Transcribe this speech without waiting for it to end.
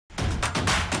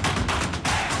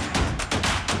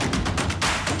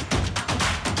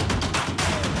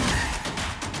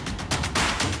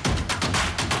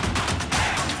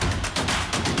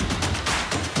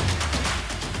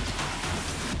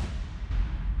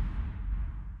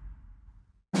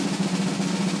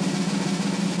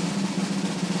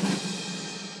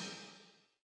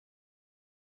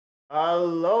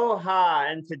Aloha.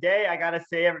 And today I got to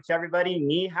say to everybody,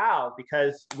 ni hao,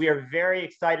 because we are very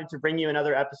excited to bring you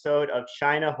another episode of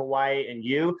China, Hawaii, and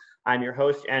You. I'm your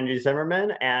host, Andrew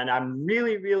Zimmerman, and I'm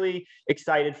really, really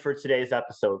excited for today's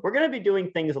episode. We're going to be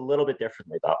doing things a little bit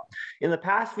differently, though. In the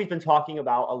past, we've been talking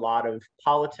about a lot of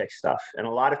politics stuff, and a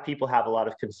lot of people have a lot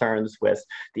of concerns with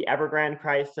the Evergrande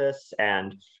crisis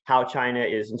and how China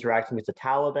is interacting with the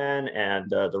Taliban and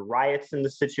the riots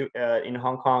in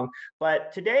Hong Kong.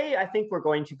 But today, I think we're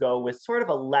going to go with sort of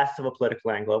a less of a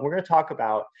political angle. And we're going to talk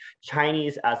about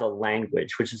Chinese as a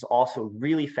language, which has also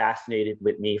really fascinated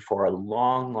with me for a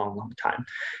long, long, long time.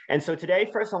 And so today,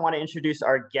 first, I want to introduce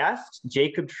our guest,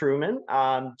 Jacob Truman.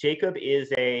 Jacob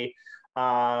is a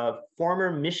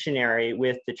former missionary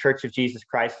with the Church of Jesus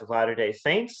Christ of Latter-day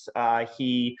Saints.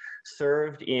 He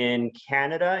served in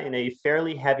Canada in a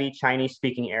fairly heavy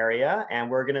Chinese-speaking area, and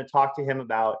we're going to talk to him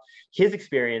about his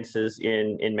experiences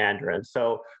in Mandarin.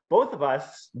 So both of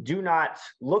us do not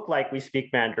look like we speak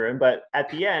Mandarin, but at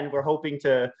the end, we're hoping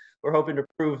to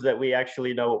prove that we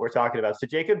actually know what we're talking about. So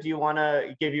Jacob, do you want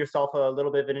to give yourself a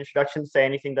little bit of an introduction, say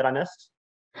anything that I missed?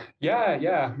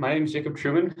 Yeah. My name is Jacob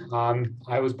Truman.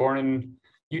 I was born in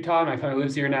Utah. My family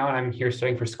lives here now, and I'm here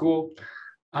studying for school.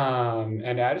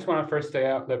 And I just want to first say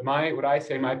out that my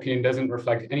opinion doesn't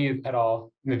reflect any at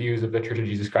all in the views of the Church of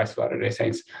Jesus Christ of Latter-day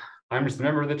Saints. I'm just a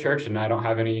member of the church, and I don't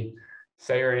have any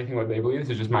say or anything what they believe.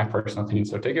 This is just my personal opinion.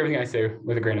 So take everything I say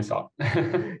with a grain of salt.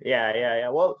 Yeah.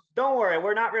 Well, don't worry.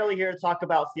 We're not really here to talk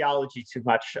about theology too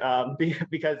much,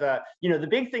 because the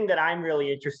big thing that I'm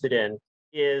really interested in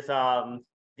is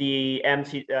the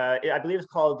I believe it's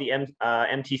called the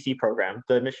MTC program,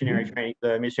 the Missionary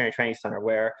Training Center,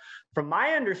 where, from my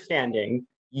understanding,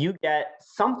 you get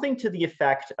something to the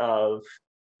effect of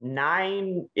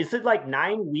 9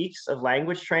 weeks of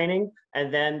language training,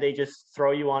 and then they just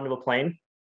throw you onto a plane?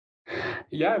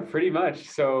 Yeah, pretty much.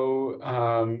 So,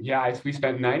 we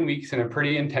spent 9 weeks in a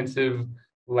pretty intensive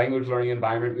language learning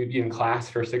environment. We'd be in class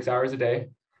for 6 hours a day,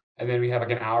 and then we have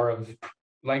like an hour of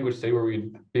language study where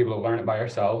we'd be able to learn it by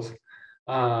ourselves.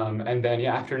 And then,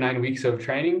 after 9 weeks of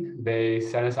training, they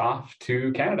sent us off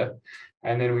to Canada.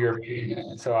 And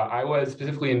then so I was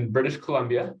specifically in British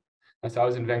Columbia. And so I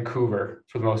was in Vancouver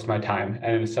for the most of my time,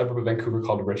 and in a suburb of Vancouver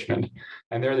called Richmond.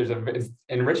 And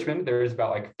in Richmond, there's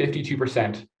about like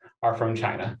 52% are from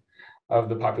China of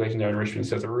the population there in Richmond.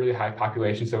 So it's a really high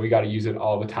population. So we got to use it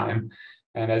all the time.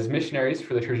 And as missionaries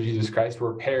for the Church of Jesus Christ,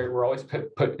 we're always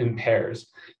put in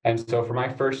pairs. And so for my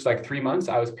first 3 months,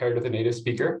 I was paired with a native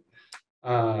speaker.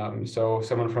 So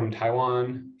someone from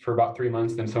Taiwan for about 3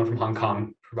 months, then someone from Hong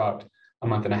Kong for about a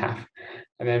month and a half.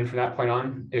 And then from that point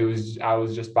on, I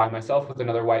was just by myself with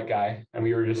another white guy, and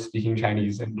we were just speaking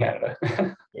Chinese in Canada.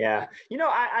 Yeah.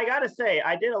 I got to say,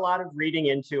 I did a lot of reading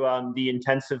into the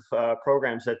intensive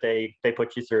programs that they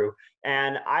put you through.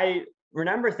 And I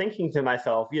remember thinking to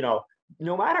myself,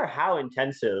 no matter how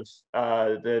intensive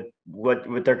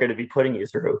what they're going to be putting you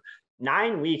through,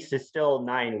 9 weeks is still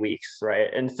 9 weeks,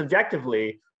 right? And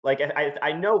subjectively,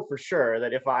 I know for sure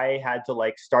that if I had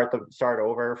to start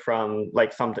over from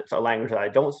a language that I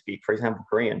don't speak, for example,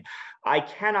 Korean, I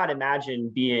cannot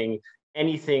imagine being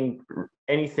anything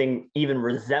even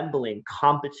resembling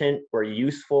competent or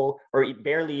useful or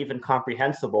barely even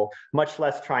comprehensible, much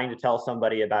less trying to tell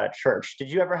somebody about a church.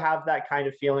 Did you ever have that kind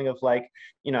of feeling of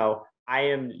I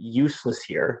am useless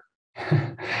here?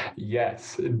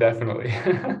 Yes, definitely.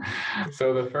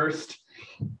 So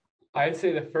I'd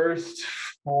say the first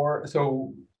four,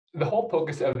 so the whole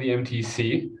focus of the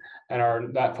MTC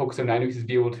and that focus of 9 weeks is to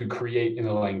be able to create in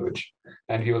the language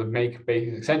and to be able to make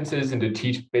basic sentences and to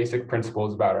teach basic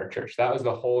principles about our church. That was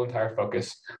the whole entire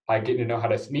focus, like getting to know how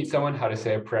to meet someone, how to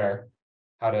say a prayer,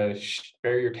 how to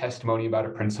share your testimony about a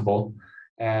principle,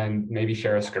 and maybe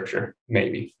share a scripture,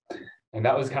 maybe. And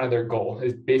that was kind of their goal,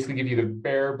 is basically give you the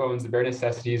bare bones, the bare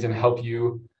necessities, and help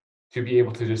you to be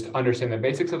able to just understand the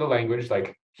basics of the language,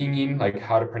 like pinyin, like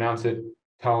how to pronounce it,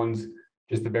 tones,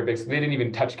 just the bare basics. They didn't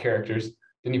even touch characters,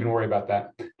 didn't even worry about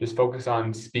that. Just focus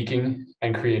on speaking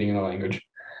and creating in the language.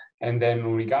 And then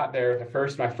when we got there,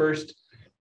 my first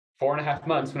 4.5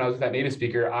 months when I was with that native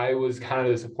speaker, I was kind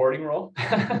of the supporting role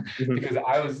because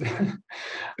I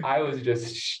was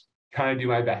just trying to do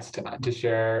my best to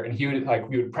share. And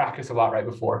we would practice a lot right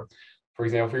before. For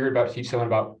example, if we were about to teach someone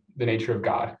about the nature of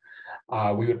God,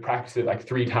 we would practice it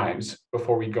 3 times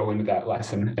before we go into that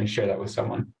lesson and share that with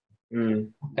someone.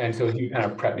 And so he kind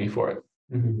of prepped me for it.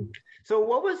 Mm-hmm.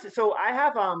 So I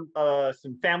have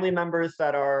some family members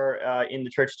that are in the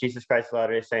Church of Jesus Christ of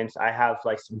Latter-day Saints. I have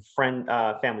some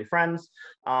family friends.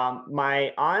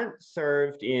 My aunt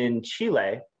served in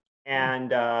Chile, And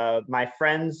my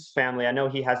friend's family, I know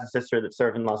he has a sister that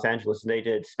served in Los Angeles, and they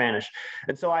did Spanish.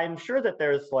 And so I'm sure that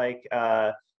there's like,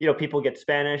 people get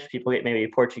Spanish, people get maybe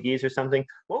Portuguese or something.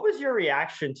 What was your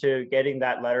reaction to getting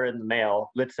that letter in the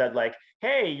mail that said like,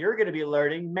 hey, you're going to be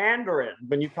learning Mandarin,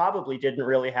 when you probably didn't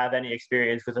really have any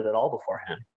experience with it at all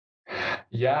beforehand?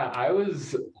 Yeah, I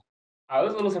was a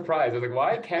little surprised. I was like,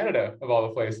 why Canada of all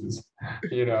the places?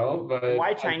 But And why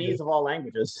I Chinese did, of all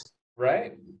languages?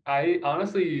 right? I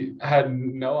honestly had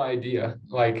no idea.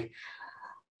 Like,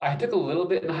 I took a little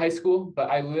bit in high school, but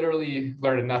I literally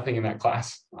learned nothing in that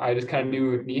class. I just kind of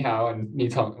knew ni hao and ni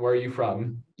tong, where are you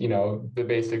from? The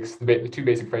basics, the two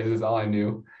basic phrases is all I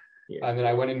knew. Yeah. And then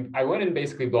I went in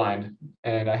basically blind,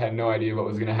 and I had no idea what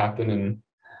was going to happen. And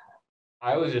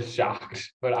I was just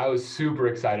shocked, but I was super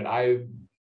excited. I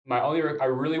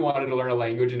really wanted to learn a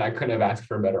language, and I couldn't have asked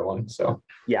for a better one. So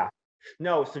Yeah.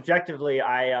 No, subjectively,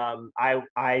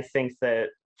 I think that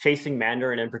chasing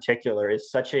Mandarin in particular is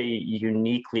such a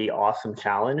uniquely awesome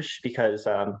challenge, because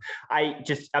I'm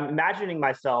imagining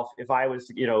myself if I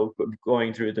was,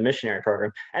 going through the missionary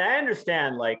program. And I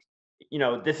understand, like,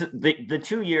 this is the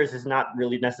 2 years is not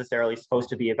really necessarily supposed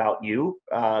to be about you.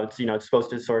 It's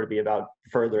supposed to sort of be about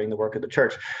furthering the work of the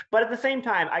church. But at the same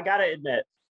time, I gotta admit,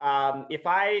 if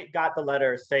I got the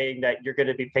letter saying that you're going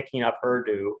to be picking up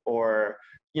Urdu, or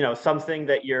something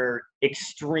that you're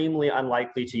extremely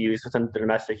unlikely to use within the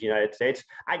domestic United States,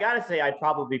 I gotta say I'd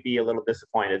probably be a little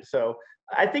disappointed. So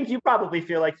I think you probably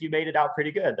feel like you made it out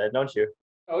pretty good then, don't you?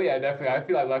 oh yeah, definitely. I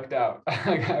feel I lucked out.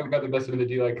 I got the best of the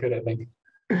deal I could, I think.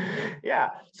 Yeah.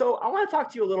 So I want to talk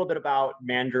to you a little bit about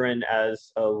Mandarin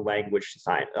as a language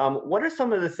design. What are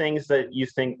some of the things that you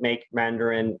think make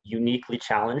Mandarin uniquely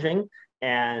challenging?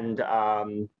 And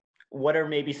what are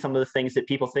maybe some of the things that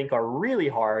people think are really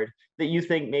hard that you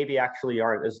think maybe actually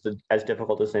aren't as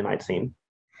difficult as they might seem?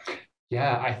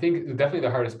 Yeah, I think definitely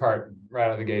the hardest part right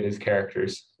out of the gate is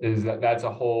characters. Is that's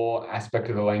a whole aspect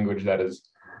of the language that is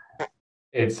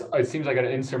it seems like an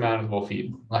insurmountable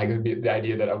feat. Like the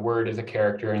idea that a word is a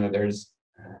character and that there's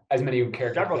as many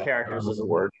characters Several that characters is a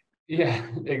word. yeah,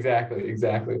 exactly.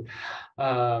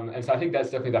 And so I think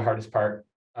that's definitely the hardest part.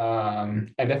 And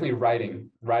definitely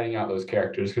writing out those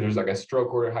characters, because there's like a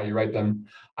stroke order how you write them.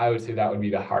 I would say that would be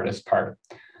the hardest part.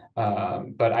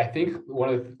 But I think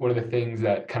one of the things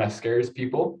that kind of scares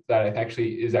people that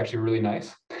is actually really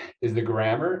nice is the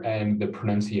grammar and the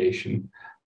pronunciation.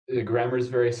 The grammar is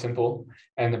very simple,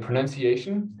 and the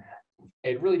pronunciation,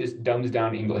 it really just dumbs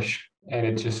down English, and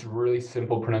it's just really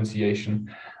simple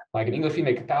pronunciation. Like in English, we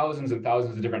make thousands and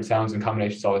thousands of different sounds and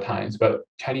combinations all the times, but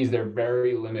Chinese, they're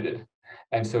very limited.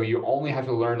 And so you only have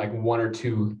to learn like one or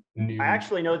two I new.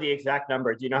 actually know the exact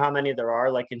number. Do you know how many there are,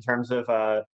 like in terms of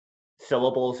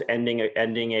syllables ending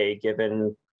a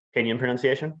given pinyin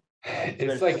pronunciation? So It's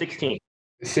there's like 16.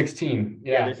 16.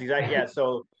 Yeah, Yeah. there's exact yeah.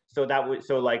 So that would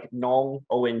so like nong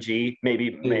ONG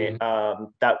maybe may Yeah.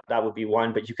 that would be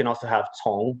one, but you can also have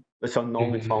tong. So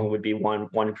nong and tong Mhm. would be one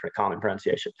common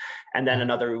pronunciation, and then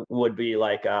another would be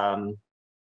like uh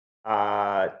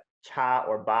cha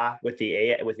or ba with the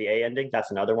a ending.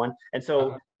 That's another one. And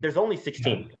so Uh, there's only yeah.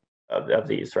 16 of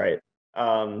these, right?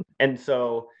 And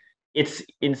so it's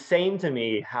insane to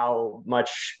me how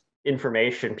much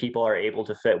information people are able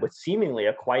to fit with seemingly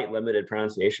a quite limited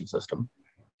pronunciation system.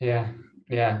 Yeah.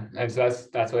 Yeah. And so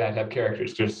that's why I have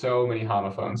characters. There's so many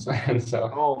homophones. And so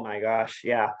Oh my gosh,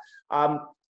 yeah. Um,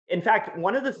 in fact,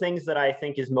 one of the things that I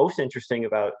think is most interesting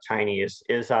about Chinese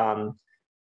is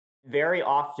very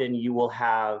often you will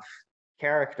have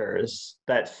characters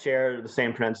that share the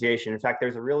same pronunciation. In fact,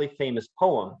 there's a really famous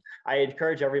poem. I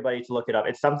encourage everybody to look it up.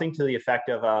 It's something to the effect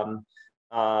of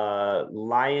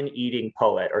lion eating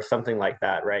poet or something like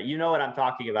that, right? You know what I'm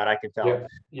talking about, I can tell. yeah.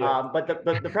 Yeah. But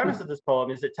the premise of this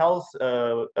poem is it tells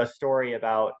a story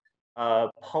about a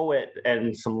poet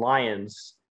and some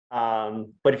lions.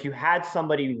 But if you had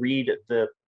somebody read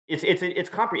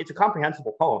it's a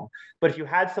comprehensible poem. But if you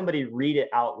had somebody read it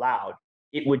out loud,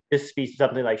 it would just be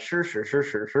something like sure, sure, sure,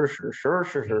 sure, sure, sure, sure,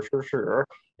 sure, sure, sure, sure.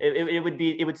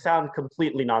 It would sound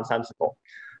completely nonsensical.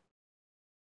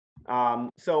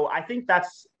 So I think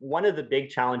that's one of the big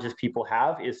challenges people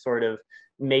have is sort of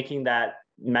making that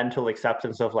mental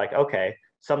acceptance of like, okay,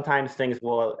 sometimes things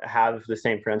will have the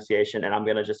same pronunciation and I'm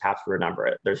going to just have to remember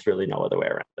it. There's really no other way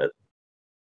around it.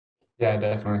 Yeah,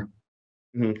 definitely.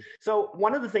 So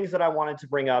one of the things that I wanted to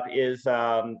bring up is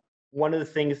one of the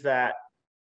things that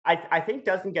I think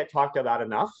doesn't get talked about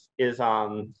enough is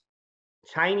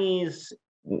Chinese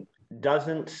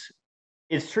doesn't.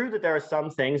 It's true that there are some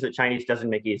things that Chinese doesn't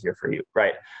make easier for you,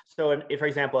 right? So, if, for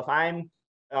example, if I'm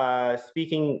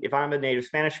if I'm a native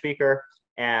Spanish speaker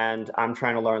and I'm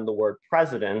trying to learn the word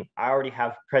president, I already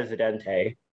have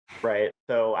presidente, right?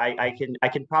 So I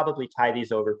can probably tie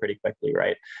these over pretty quickly,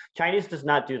 right? Chinese does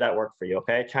not do that work for you,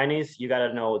 okay? Chinese, you got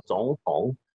to know 总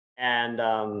统, and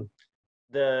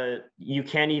you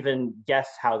can't even guess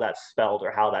how that's spelled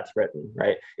or how that's written,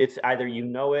 right? It's either you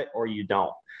know it or you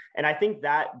don't. And I think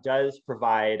that does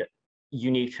provide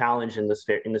unique challenge in the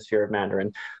sphere of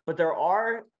Mandarin. But there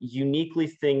are uniquely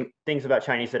things about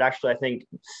Chinese that actually I think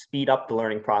speed up the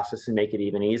learning process and make it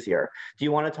even easier. Do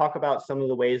you want to talk about some of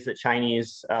the ways that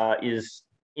Chinese is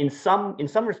in some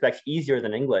respects easier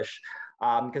than English?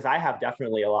 Because I have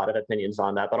definitely a lot of opinions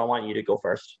on that, but I want you to go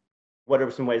first. What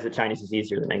are some ways that Chinese is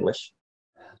easier than English?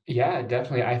 Yeah,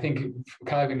 definitely. I think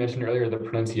kind of like we mentioned earlier, the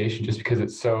pronunciation, just because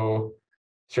it's so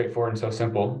straightforward and so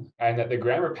simple, and that the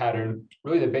grammar pattern,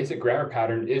 really the basic grammar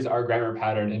pattern is our grammar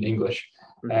pattern in English.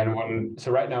 Mm-hmm. And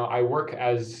so right now I work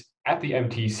at the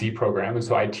MTC program, and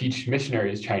so I teach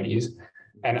missionaries Chinese.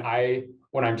 And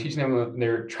when I'm teaching them,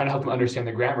 they're trying to help them understand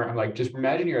the grammar. I'm like, just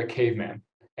imagine you're a caveman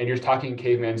and you're talking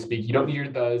caveman speak. You don't need your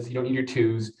does, you don't need your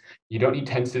twos, you don't need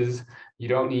tenses, you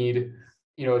don't need,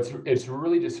 it's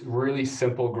really just really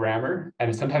simple grammar.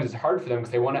 And sometimes it's hard for them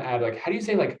because they want to add, like, how do you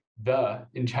say like the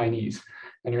in Chinese?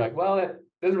 And you're like, well, it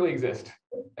doesn't really exist.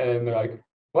 And they're like,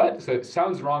 what? So it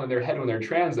sounds wrong in their head when they're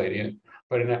translating it,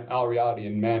 but in all reality,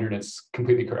 in Mandarin, it's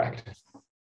completely correct.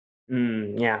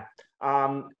 Yeah.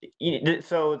 I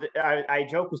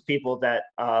joke with people that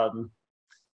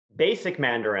basic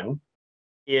Mandarin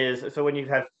is, so when you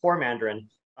have core Mandarin,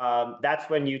 that's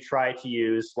when you try to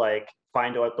use like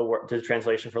find out the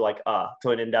translation for like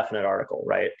so an indefinite article,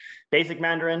 right? Basic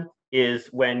Mandarin is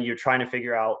when you're trying to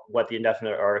figure out what the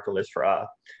indefinite article is for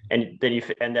and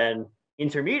then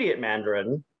intermediate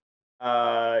Mandarin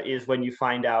is when you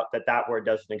find out that word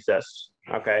doesn't exist,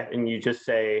 okay, and you just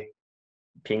say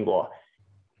苹果.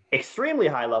 Extremely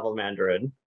high level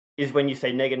Mandarin is when you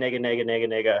say nega nega nega nega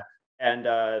nega, and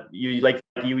you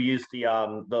use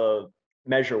the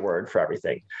measure word for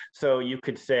everything. So you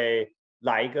could say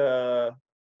来一个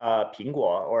苹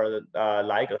果 or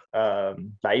来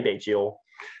一杯酒.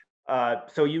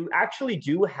 So you actually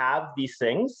do have these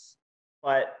things,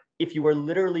 but if you were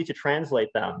literally to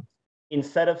translate them,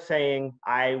 instead of saying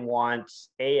I want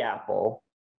a apple,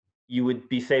 you would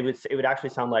it would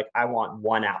actually sound like I want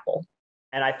one apple.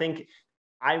 And I think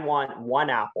I want one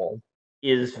apple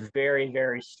is very,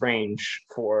 very strange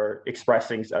for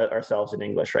expressing ourselves in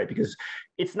English, right? Because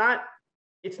it's not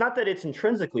that it's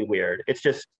intrinsically weird. It's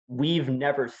just we've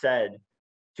never said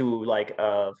to like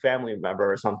a family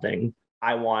member or something,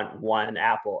 I want one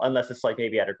apple, unless it's like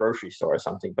maybe at a grocery store or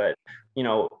something. But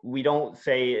we don't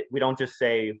just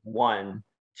say one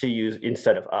to use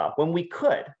instead of when we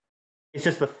could. It's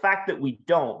just the fact that we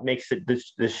don't makes it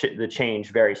the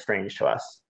change very strange to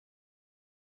us.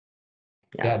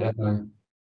 Yeah, definitely.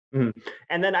 Mm-hmm.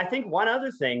 And then I think one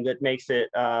other thing that makes it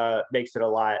a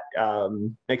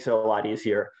lot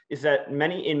easier is that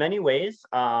in many ways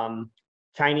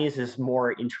Chinese is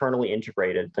more internally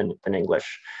integrated than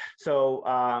English. So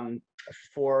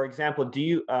for example, do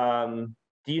you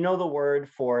know the word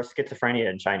for schizophrenia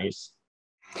in Chinese?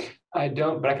 I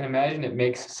don't, but I can imagine it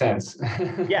makes sense.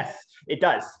 Yes, it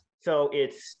does. So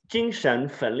it's 精神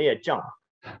分裂症.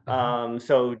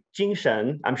 So 精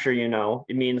神, I'm sure you know,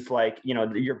 it means like,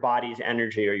 your body's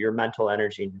energy or your mental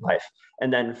energy in life.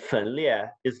 And then 分裂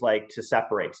is like to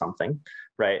separate something,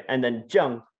 right? And then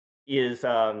症 is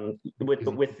there's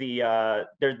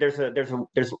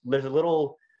a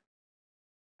little,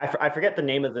 I forget the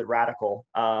name of the radical,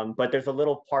 but there's a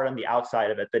little part on the outside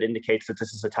of it that indicates that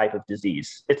this is a type of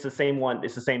disease. It's the same one.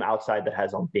 It's the same outside that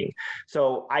has on being.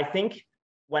 So I think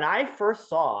when I first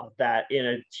saw that in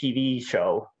a TV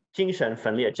show, 精神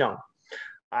分裂症,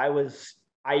 I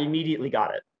immediately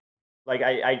got it. Like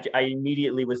I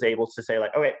immediately was able to say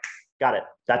like, okay, got it.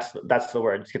 That's the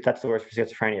word. That's the word for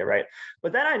schizophrenia, right?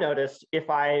 But then I noticed if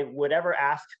I would ever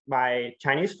ask my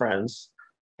Chinese friends,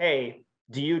 hey,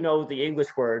 do you know the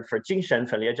English word for 精神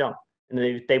分裂症? And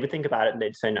they would think about it and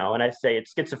they'd say no. And I say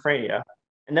it's schizophrenia.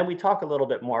 And then we talk a little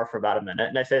bit more for about a minute.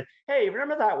 And I said, hey,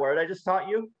 remember that word I just taught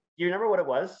you? Do you remember what it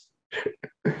was?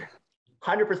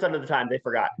 100% of the time they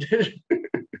forgot.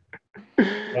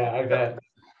 Yeah, I bet.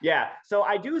 Yeah. So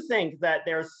I do think that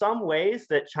there's some ways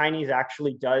that Chinese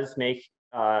actually does make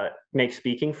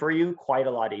speaking for you quite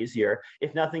a lot easier,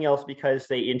 if nothing else, because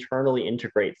they internally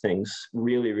integrate things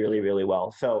really, really, really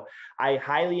well. So I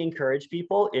highly encourage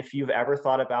people, if you've ever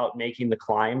thought about making the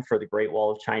climb for the Great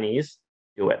Wall of Chinese,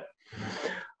 do it.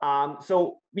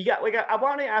 So I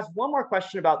want to ask one more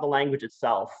question about the language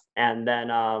itself, and then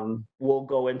we'll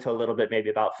go into a little bit maybe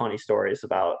about funny stories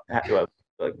about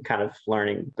kind of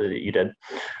learning that you did.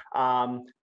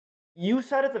 You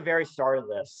said at the very start of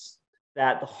this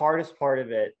that the hardest part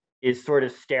of it is sort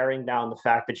of staring down the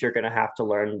fact that you're going to have to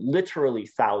learn literally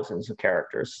thousands of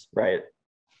characters, right?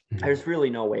 Mhm. There's really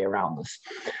no way around this.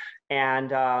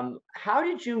 And how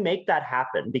did you make that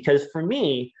happen? Because for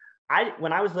me,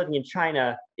 when I was living in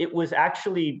China, it was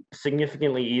actually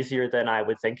significantly easier than I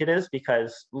would think it is,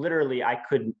 because literally I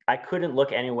couldn't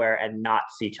look anywhere and not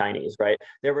see Chinese, right?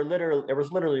 There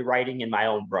was literally writing in my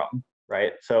own room,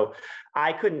 right? So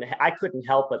I couldn't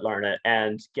help but learn it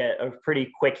and get a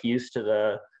pretty quick use to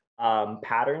the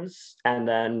patterns. And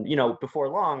then, before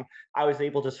long, I was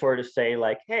able to sort of say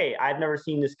like, hey, I've never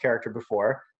seen this character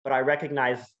before, but I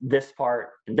recognize this part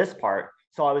and this part.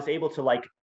 So I was able to like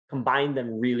combine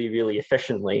them really, really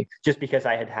efficiently just because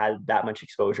I had had that much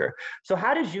exposure. So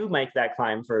how did you make that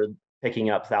climb for picking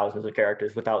up thousands of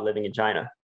characters without living in China?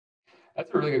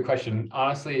 That's a really good question.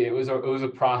 Honestly, it was a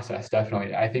process,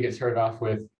 definitely. I think it started off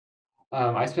with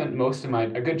I spent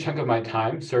a good chunk of my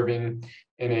time serving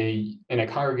in a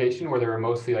congregation where there were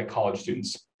mostly like college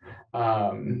students.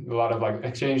 A lot of like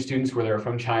exchange students where they were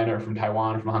from China or from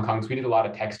Taiwan or from Hong Kong. So we did a lot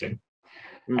of texting,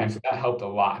 and Mm, so that helped a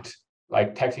lot.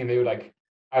 Like texting,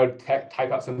 I would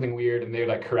type out something weird and they would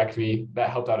like correct me. That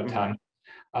helped out a mhm, ton.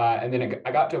 And then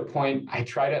I got to a point. I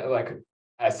tried it like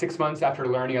 6 months after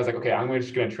learning. I was like, okay, I'm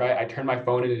just gonna try it. I turned my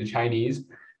phone into Chinese,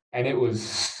 and it was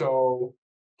so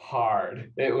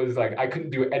hard. It was like I couldn't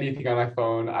do anything on my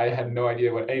phone. I had no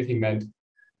idea what anything meant.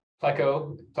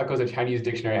 Pleco is a Chinese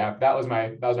dictionary app. That was my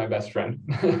best friend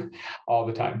all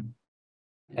the time.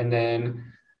 And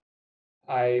then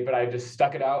I just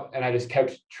stuck it out and I just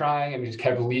kept trying and just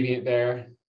kept leaving it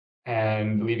there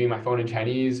and leaving my phone in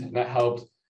Chinese, and that helped.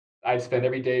 I'd spend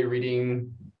every day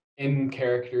reading in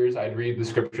characters. I'd read the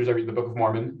scriptures. I read the Book of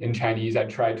Mormon in Chinese. I'd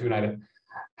try to, and I'd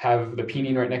have the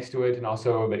pinyin right next to it, and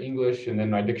also the English, and then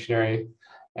my dictionary.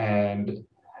 And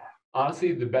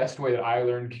honestly, the best way that I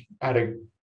learned how to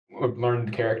learn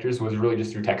characters was really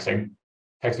just through texting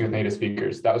with native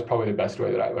speakers. That was probably the best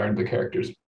way that I learned the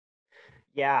characters.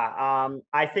 Yeah,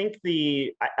 I think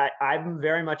I'm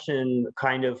very much in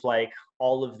kind of like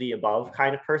all of the above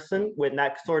kind of person. When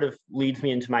that sort of leads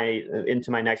me into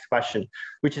my next question,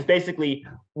 which is basically,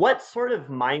 what sort of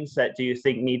mindset do you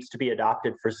think needs to be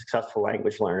adopted for successful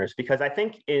language learners? Because I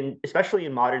think especially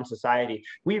in modern society,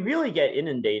 we really get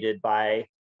inundated by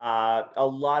a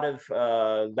lot of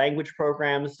language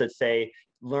programs that say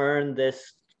learn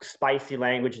this spicy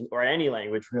language or any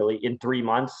language really in 3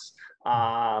 months.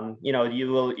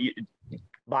 You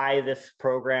buy this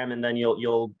program and then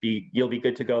you'll be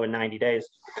good to go in 90 days.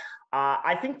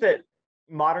 I think that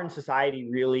modern society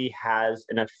really has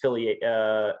an affiliate,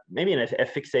 maybe a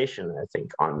fixation, I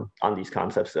think, on these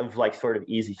concepts of like sort of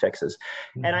easy fixes.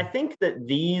 And I Mhm. think that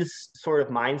these sort of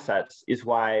mindsets is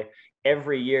why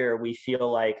every year we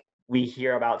feel like we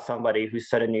hear about somebody who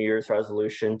set a New Year's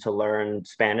resolution to learn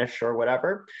Spanish or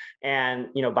whatever, and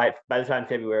by the time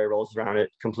February rolls around, it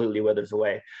completely withers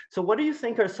away. So, what do you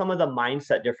think are some of the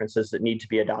mindset differences that need to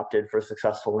be adopted for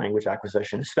successful language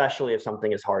acquisition, especially if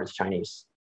something as hard as Chinese?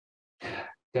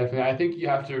 Definitely. I think you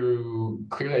have to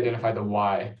clearly identify the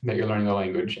why that you're learning the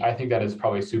language. I think that is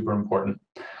probably super important.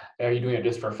 Are you doing it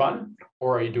just for fun,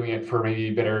 or are you doing it for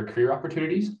maybe better career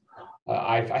opportunities?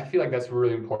 I feel like that's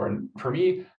really important. For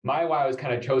me, my why was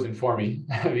kind of chosen for me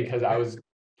because I was to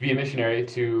be a missionary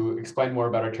to explain more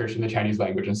about our church in the Chinese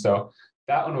language. And so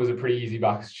that one was a pretty easy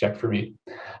box check for me.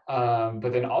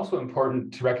 But then also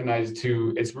important to recognize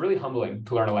too, it's really humbling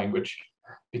to learn a language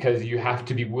because you have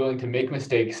to be willing to make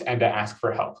mistakes and to ask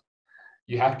for help.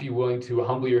 You have to be willing to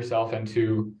humble yourself and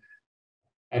to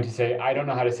say, I don't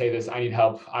know how to say this. I need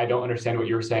help. I don't understand what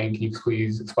you're saying. Can you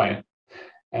please explain it?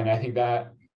 And I think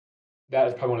that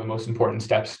is probably one of the most important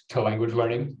steps to language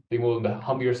learning, being willing to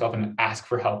humble yourself and ask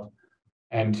for help,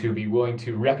 and to be willing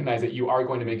to recognize that you are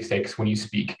going to make mistakes when you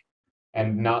speak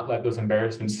and not let those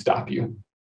embarrassments stop you.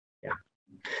 Yeah.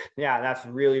 Yeah, that's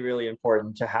really, really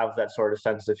important to have that sort of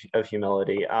sense of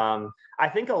humility. I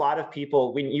think a lot of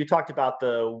people, when you talked about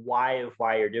the why of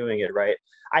why you're doing it, right?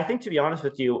 I think, to be honest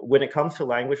with you, when it comes to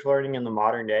language learning in the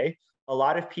modern day, a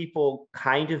lot of people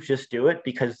kind of just do it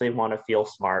because they want to feel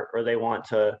smart, or they want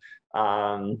to,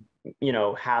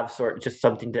 have sort of just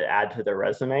something to add to their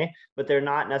resume, but they're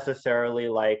not necessarily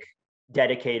like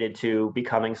dedicated to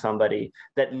becoming somebody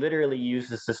that literally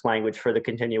uses this language for the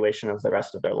continuation of the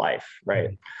rest of their life,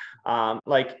 right?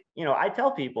 I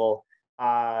tell people,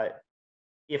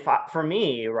 for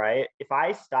me, right, if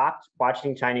I stopped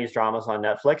watching Chinese dramas on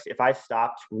Netflix, if I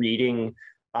stopped reading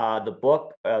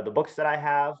the books that I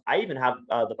have. I even have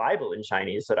the Bible in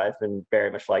Chinese that I've been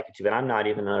very much liking to, and I'm not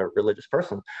even a religious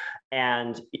person.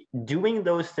 And doing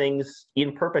those things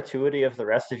in perpetuity of the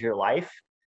rest of your life,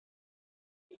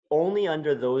 only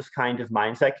under those kind of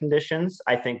mindset conditions,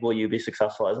 I think, will you be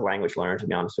successful as a language learner, to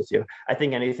be honest with you. I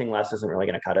think anything less isn't really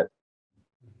going to cut it.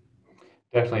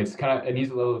 Definitely. It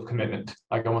needs a level of commitment,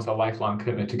 like almost a lifelong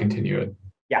commitment to continue it.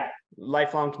 Yeah,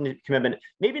 lifelong commitment.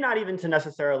 Maybe not even to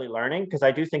necessarily learning, because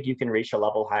I do think you can reach a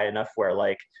level high enough where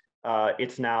like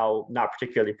it's now not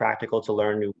particularly practical to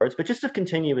learn new words, but just a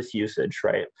continuous usage,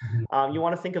 right? Mm-hmm. You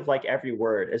want to think of like every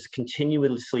word as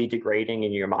continuously degrading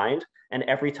in your mind, and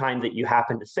every time that you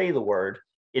happen to say the word,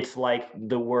 it's like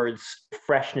the word's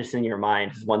freshness in your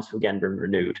mind has once again been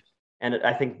renewed. And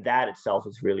I think that itself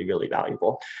is really, really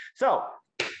valuable. So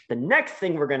the next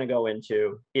thing we're going to go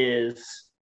into is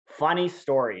funny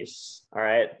stories. All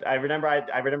right. I remember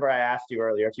I asked you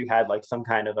earlier if you had like some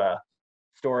kind of a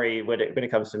story when it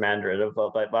comes to Mandarin of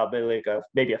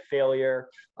maybe a failure,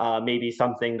 maybe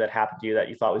something that happened to you that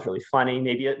you thought was really funny,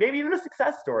 maybe even a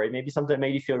success story, maybe something that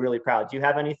made you feel really proud. Do you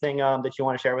have anything that you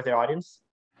want to share with the audience?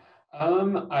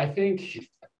 I think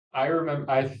I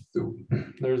remember.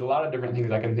 There's a lot of different things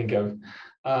I can think of.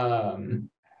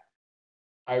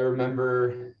 I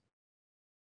remember.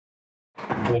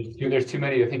 There's too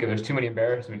many to think of. There's too many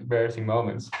embarrassing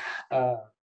moments.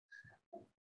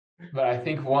 But I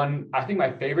think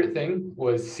my favorite thing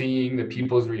was seeing the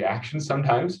people's reactions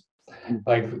sometimes.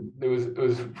 Like it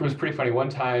was pretty funny. One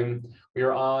time we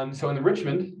were so in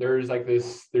Richmond, there's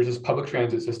this public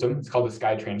transit system. It's called the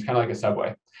SkyTrain. It's kind of like a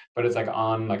subway, but it's like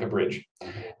on like a bridge.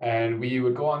 And we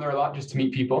would go on there a lot just to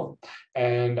meet people.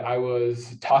 And I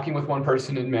was talking with one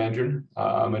person in Mandarin,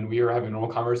 and we were having a normal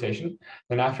conversation.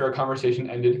 Then after our conversation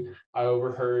ended, I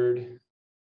overheard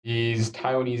these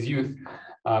Taiwanese youth,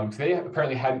 because they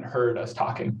apparently hadn't heard us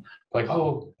talking. Like,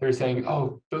 oh, they're saying,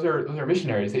 oh, those are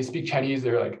missionaries. They speak Chinese.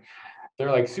 They're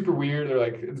like super weird.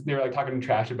 They're like talking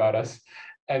trash about us.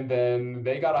 And then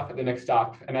they got off at the next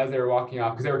stop. And as they were walking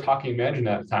off, because they were talking in Mandarin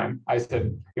at the time, I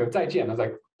said, 再见. I was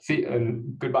like, see,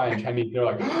 and goodbye in Chinese. They're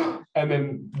like, and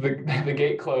then the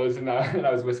gate closed, and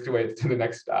I was whisked away to the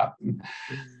next stop. And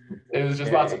it was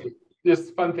just lots of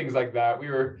just fun things like that.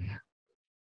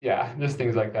 Just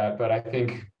things like that. But I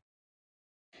think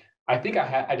I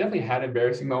definitely had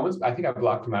embarrassing moments. But I think I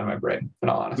blocked them out of my brain, in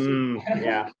all honesty.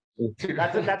 Yeah,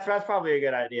 that's probably a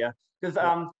good idea, because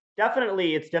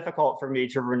definitely it's difficult for me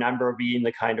to remember being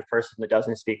the kind of person that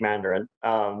doesn't speak Mandarin.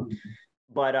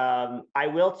 But I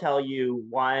will tell you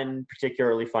one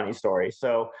particularly funny story.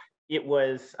 So it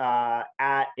was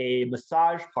at a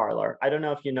massage parlor. I don't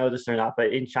know if you know this or not,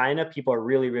 but in China, people are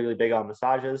really, really big on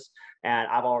massages. And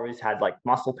I've always had like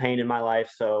muscle pain in my life.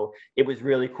 So it was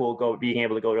really cool being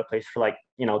able to go to a place for like,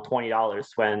 $20,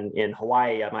 when in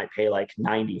Hawaii, I might pay like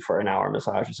 90 for an hour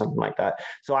massage or something like that.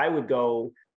 So I would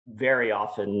go very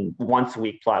often, once a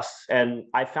week plus. And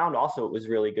I found also it was a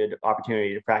really good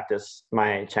opportunity to practice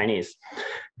my Chinese.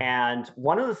 And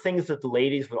one of the things that the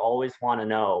ladies would always want to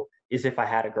know is if I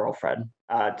had a girlfriend.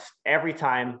 Every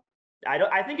time,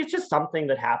 I think it's just something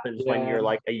that happens when you're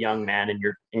like a young man in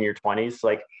your 20s.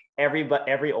 Like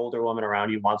every older woman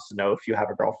around you wants to know if you have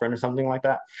a girlfriend or something like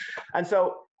that. And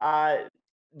so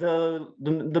the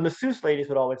masseuse ladies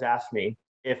would always ask me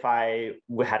if I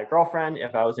had a girlfriend,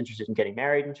 if I was interested in getting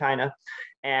married in China.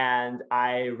 And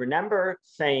I remember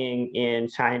saying in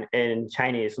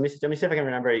Chinese, let me see if I can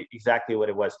remember exactly what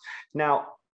it was. Now,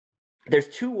 there's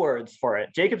two words for it.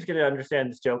 Jacob's going to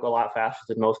understand this joke a lot faster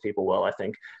than most people will, I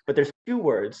think. But there's two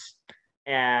words.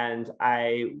 And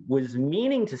I was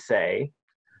meaning to say,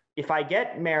 if I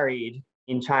get married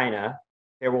in China,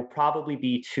 there will probably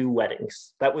be two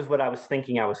weddings. That was what I was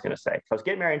thinking I was going to say. If I was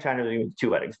getting married in China, there would be two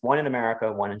weddings, one in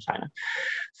America, one in China.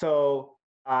 So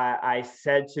I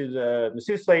said to the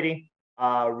masseuse lady,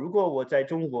 如果我在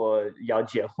中国要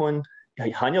结婚，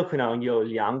很有可能有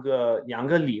两个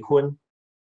离婚。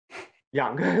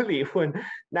Now,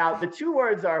 the two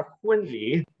words are 婚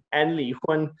礼 and 离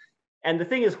婚. And the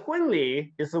thing is, 婚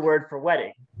礼 is the word for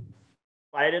wedding.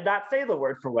 But I did not say the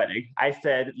word for wedding. I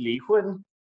said 离婚,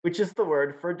 which is the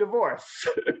word for divorce.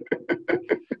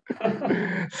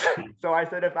 So I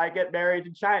said, if I get married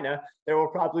in China, there will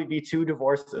probably be two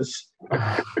divorces.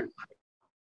 That's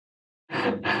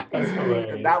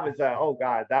hilarious. And that was,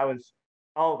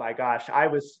 oh my gosh. I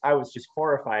was just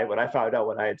horrified when I found out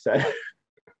what I had said.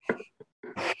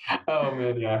 Oh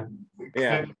man, yeah.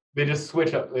 Yeah. They just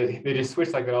switch up. They just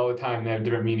switch like that all the time. They have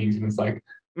different meanings, and it's like,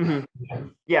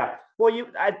 yeah. Well,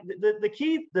 the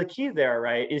key there,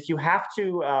 right, is you have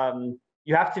to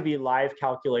be live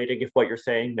calculating if what you're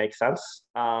saying makes sense.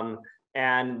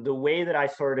 And the way that I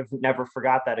sort of never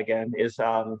forgot that again is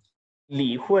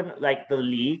Li Hun, like the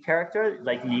Li character,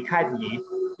 like Li Kai Li,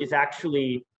 is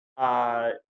actually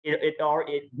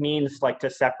it means like to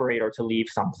separate or to leave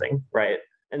something, right?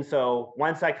 And so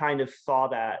once I kind of saw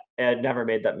that, I never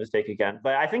made that mistake again.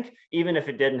 But I think even if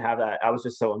it didn't have that, I was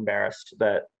just so embarrassed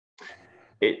that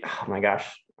oh my gosh,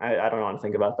 I don't want to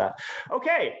think about that.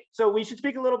 Okay, so we should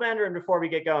speak a little Mandarin before we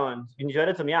get going. 你觉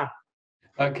得怎么样？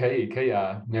可以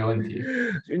啊，没有问题。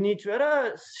你觉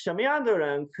得什么样的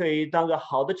人可以当个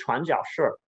好的传教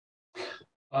士？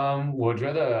我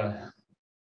觉得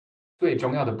最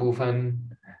重要的部分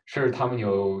是他们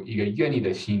有一个愿意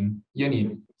的心，愿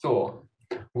意做。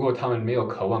如果他们没有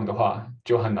渴望的话，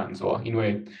就很难做，因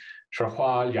为是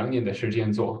花2年的时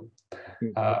间做，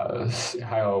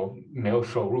还有没有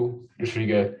收入，这是一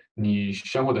个你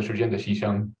生活的时间的牺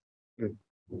牲。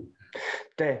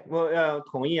对，我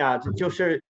同意啊，就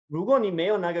是如果你没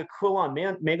有那个渴望，没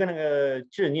有那个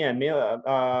执念，没有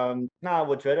那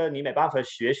我觉得你没办法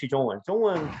学习中文。中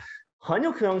文很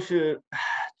有可能是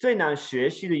最难学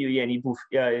习的语言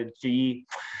之一，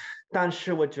但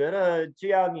是我觉得只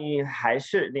要你还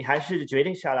是决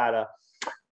定下来了，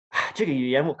这个语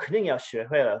言我肯定要学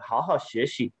会了，好好学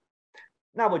习。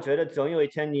那我觉得总有一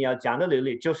天你要讲的流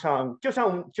利，就像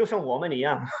我们一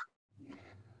样。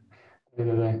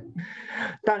对。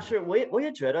但是我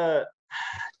也觉得，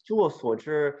据我所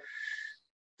知，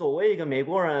作为一个美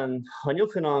国人，很有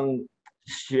可能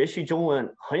学习中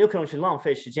文很有可能是浪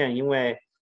费时间，因为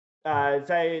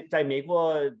在美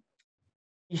国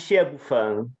一些部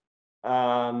分，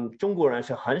中国人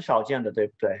是很少见的，对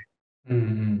不对？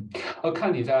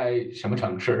看你在什么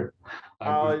城市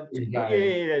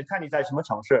也看你在什么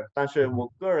城市。但是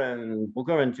我个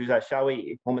人住在夏威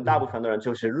夷，我们大部分的人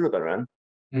就是日本人。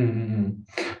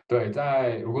对，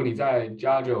如果你在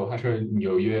加州还是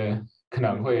纽约，可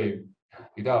能会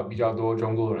遇到比较多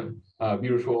中国人。比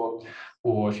如说，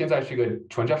我现在是一个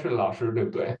传教士的老师，对不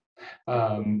对？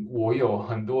我有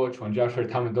很多传教士，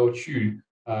他们都去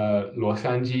洛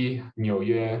杉矶、纽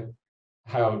约，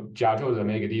还有加州的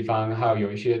每个地方，还有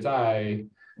一些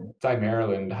在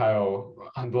Maryland，还有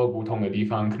很多不同的地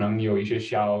方，可能有一些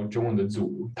小中文的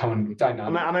组，他们在哪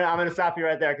里？ I'm gonna stop you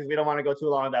right there because we don't want to go too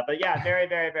long on that. But yeah, very,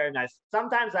 very, very nice.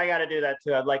 Sometimes I got to do that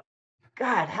too. I'm like,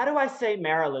 God, how do I say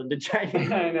Maryland in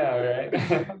Chinese? I know, right?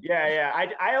 Yeah.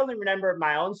 I only remember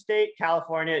my own state,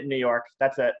 California, and New York.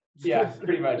 That's it. Yeah,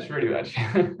 pretty much.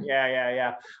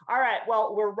 Yeah. All right.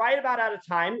 Well, we're right about out of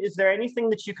time. Is there anything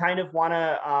that you kind of want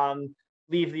to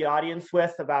leave the audience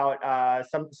with about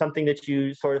something that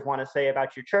you sort of want to say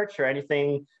about your church, or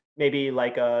anything, maybe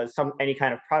like any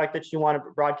kind of product that you want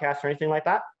to broadcast or anything like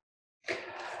that?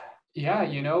 Yeah,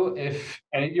 if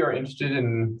any of you are interested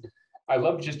in, I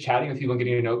love just chatting with people and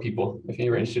getting to know people. If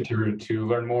you're interested to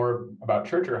learn more about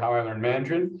church or how I learned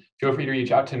Mandarin, feel free to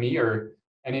reach out to me or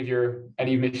any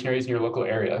missionaries in your local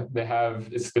area.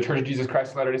 It's the Church of Jesus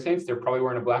Christ of Latter-day Saints. They're probably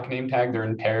wearing a black name tag. They're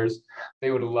in pairs. They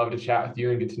would love to chat with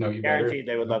you and get to know you better. Guaranteed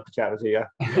they would love to chat with you.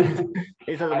 Yeah.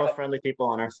 These are the most friendly people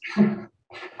on earth.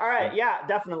 All right, yeah,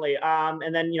 definitely.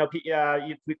 And then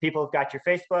people have got your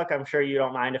Facebook. I'm sure you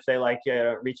don't mind if they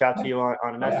reach out to you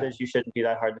on a message. You shouldn't be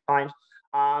that hard to find.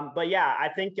 But yeah, I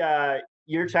think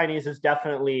your Chinese is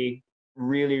definitely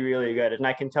really, really good, and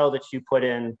I can tell that you put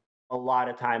in a lot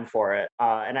of time for it.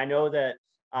 And I know that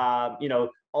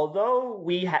although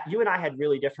you and I had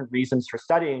really different reasons for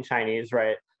studying Chinese,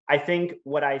 right? I think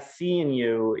what I see in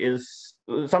you is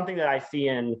something that I see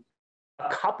in a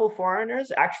couple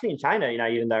foreigners, actually in China,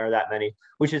 not even there are that many,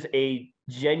 which is a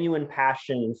genuine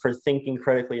passion for thinking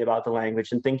critically about the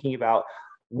language and thinking about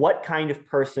what kind of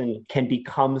person can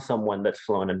become someone that's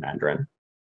fluent in Mandarin.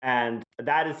 And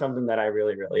that is something that I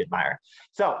really, really admire.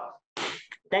 So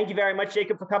thank you very much,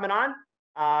 Jacob, for coming on.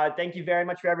 Thank you very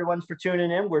much for everyone for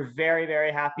tuning in. We're very,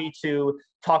 very happy to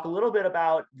talk a little bit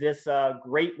about this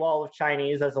great wall of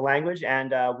Chinese as a language.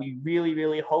 And we really,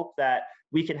 really hope that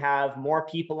we can have more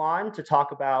people on to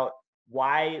talk about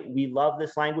why we love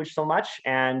this language so much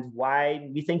and why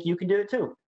we think you can do it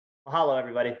too. Mahalo,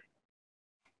 everybody.